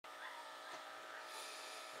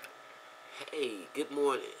Hey, good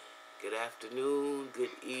morning, good afternoon, good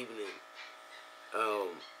evening. Um,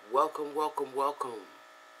 welcome,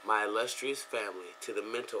 my illustrious family to the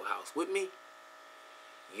Mental House. With me,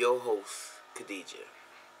 your host, Khadijah.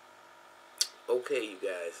 Okay, you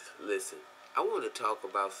guys, listen. I want to talk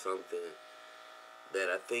about something that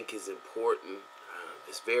I think is important.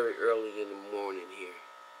 It's very early in the morning here,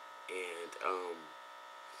 and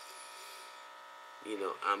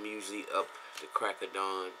I'm usually up the crack of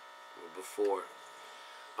dawn or before.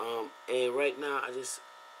 And right now, I just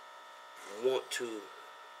want to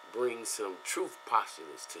bring some truth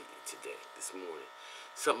postulates to you today, this morning.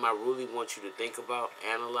 Something I really want you to think about,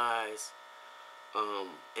 analyze,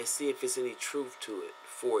 and see if there's any truth to it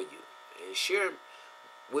for you. And share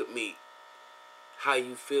with me how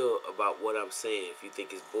you feel about what I'm saying. If you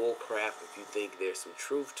think it's bull crap, if you think there's some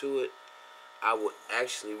truth to it, I would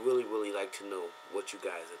actually really like to know what you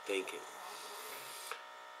guys are thinking.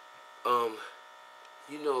 Um,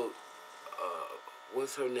 you know,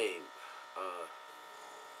 what's her name?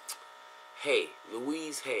 Hay,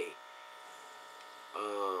 Louise Hay.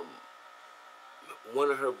 Um, One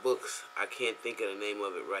of her books, I can't think of the name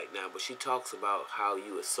of it right now, but she talks about how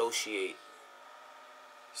you associate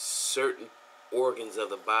certain organs of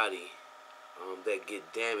the body that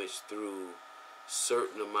get damaged through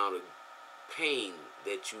certain amount of pain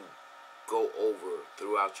that you go over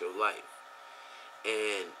throughout your life,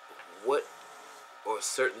 and what or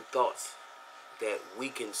certain thoughts that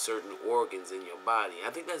weaken certain organs in your body. I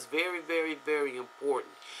think that's very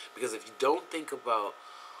important, because if you don't think about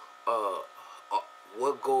uh,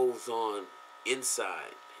 what goes on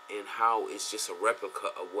inside and how it's just a replica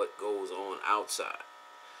of what goes on outside,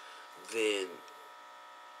 then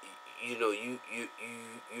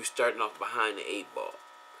you're starting off behind the eight ball.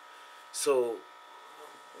 So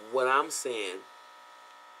what I'm saying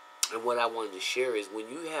and what I wanted to share is, when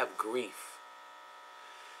you have grief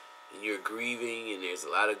and you're grieving and there's a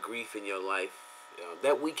lot of grief in your life,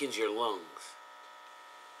 that weakens your lungs.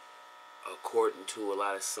 According to a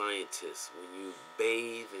lot of scientists, when you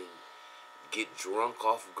bathe and get drunk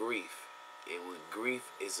off grief, and when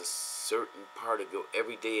grief is a certain part of your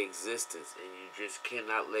everyday existence, and you just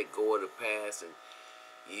cannot let go of the past, and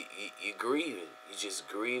you're grieving, you're just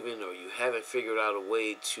grieving, or you haven't figured out a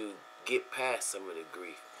way to get past some of the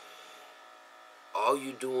grief, all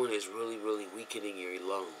you're doing is really weakening your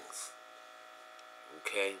lungs.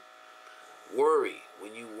 Okay? Worry.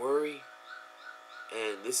 When you worry,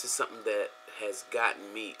 and this is something that has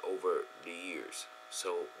gotten me over the years.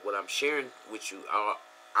 So what I'm sharing with you,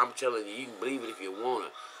 I'm telling you, you can believe it if you want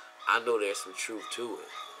to. I know there's some truth to it.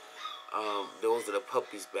 Those are the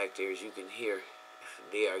puppies back there, as you can hear.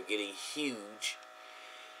 They are getting huge,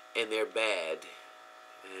 and they're bad.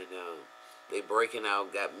 And they breaking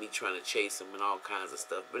out, got me trying to chase them and all kinds of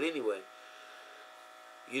stuff. But anyway,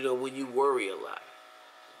 when you worry a lot,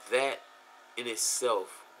 that in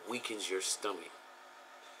itself weakens your stomach.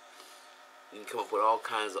 You can come up with all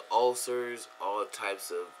kinds of ulcers, all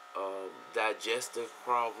types of digestive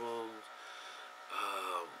problems,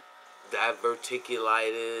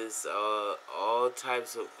 diverticulitis, all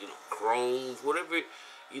types of Crohn's, whatever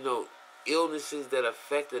illnesses that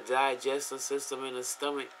affect the digestive system in the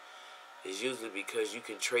stomach, is usually because you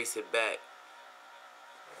can trace it back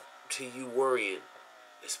to you worrying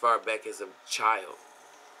as far back as a child,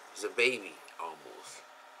 as a baby almost.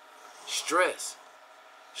 Stress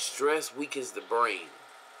weakens the brain,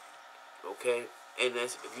 okay? And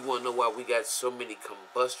that's, if you want to know why we got so many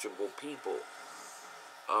combustible people,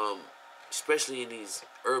 especially in these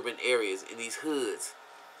urban areas, in these hoods,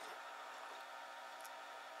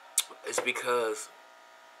 it's because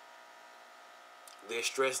they're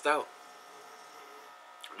stressed out.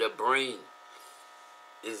 Their brain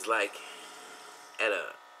is like at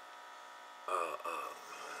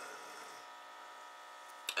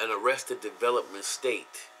an arrested development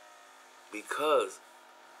state because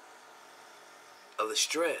of the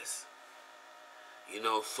stress.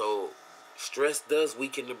 So stress does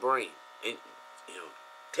weaken the brain. And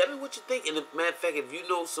tell me what you think. And matter of fact, if you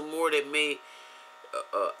know some more that may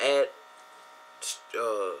add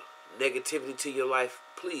negativity to your life,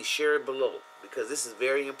 please share it below, because this is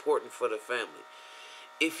very important for the family.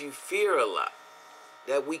 If you fear a lot,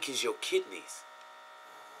 that weakens your kidneys.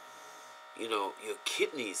 Your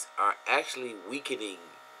kidneys are actually weakening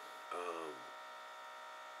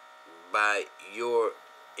by your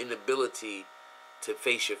inability to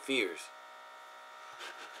face your fears.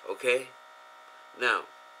 Okay? Now,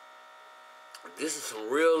 this is some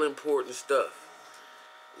real important stuff.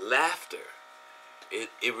 Laughter,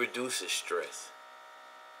 it reduces stress.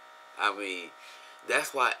 I mean,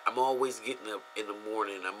 That's why I'm always getting up in the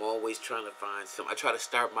morning. I'm always trying to find something. I try to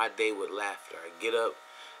start my day with laughter. I get up,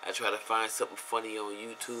 I try to find something funny on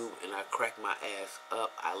YouTube, and I crack my ass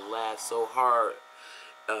up. I laugh so hard,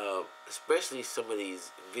 especially some of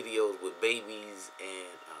these videos with babies and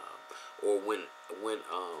or when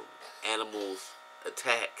animals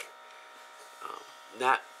attack.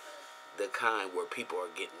 Not the kind where people are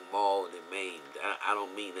getting mauled and maimed. I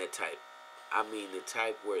don't mean that type. I mean the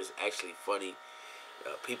type where it's actually funny.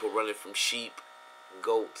 People running from sheep,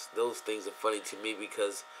 goats. Those things are funny to me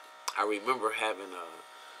because I remember having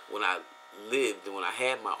when I lived and when I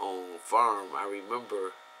had my own farm. I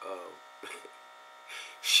remember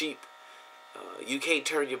sheep. You can't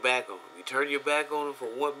turn your back on them. You turn your back on them for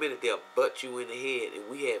 1 minute, they'll butt you in the head. And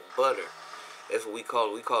we had butter. That's what we call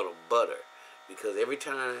them. We call them butter. Because every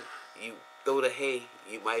time you throw the hay,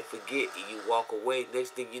 you might forget and you walk away.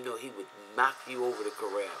 Next thing you know, he would knock you over the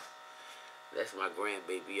corral. That's my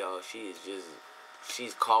grandbaby, y'all.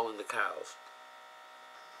 She's calling the cows.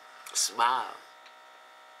 Smile.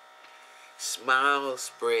 Smile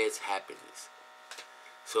spreads happiness.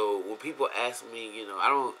 So when people ask me,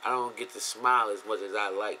 I don't get to smile as much as I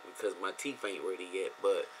like because my teeth ain't ready yet.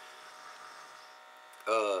 But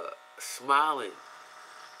smiling,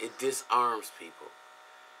 it disarms people.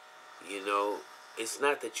 It's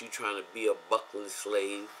not that you're trying to be a buckling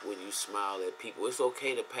slave when you smile at people. It's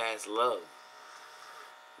okay to pass love.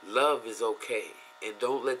 Love is okay. And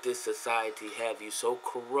don't let this society have you so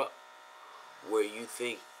corrupt where you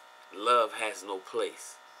think love has no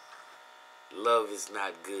place. Love is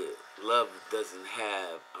not good. Love doesn't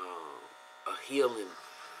have a healing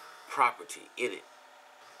property in it.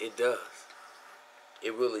 It does.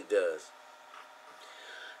 It really does.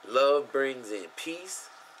 Love brings in peace,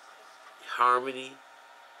 harmony.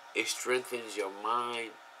 It strengthens your mind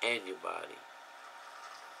and your body.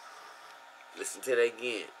 Listen to that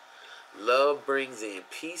again. Love brings in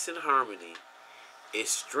peace and harmony. It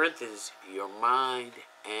strengthens your mind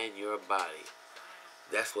and your body.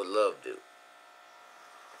 That's what love do.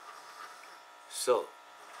 So,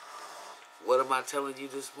 what am I telling you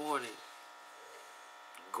this morning?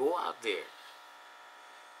 Go out there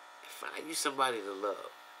and find you somebody to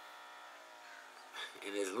love.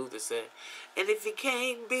 And as Luther said, and if you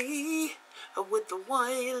can't be with the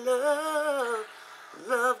one you love,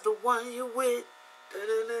 love the one you with.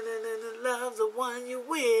 Love the one you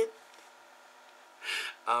with.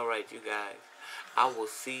 All right, you guys. I will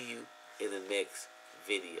see you in the next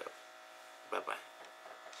video. Bye-bye.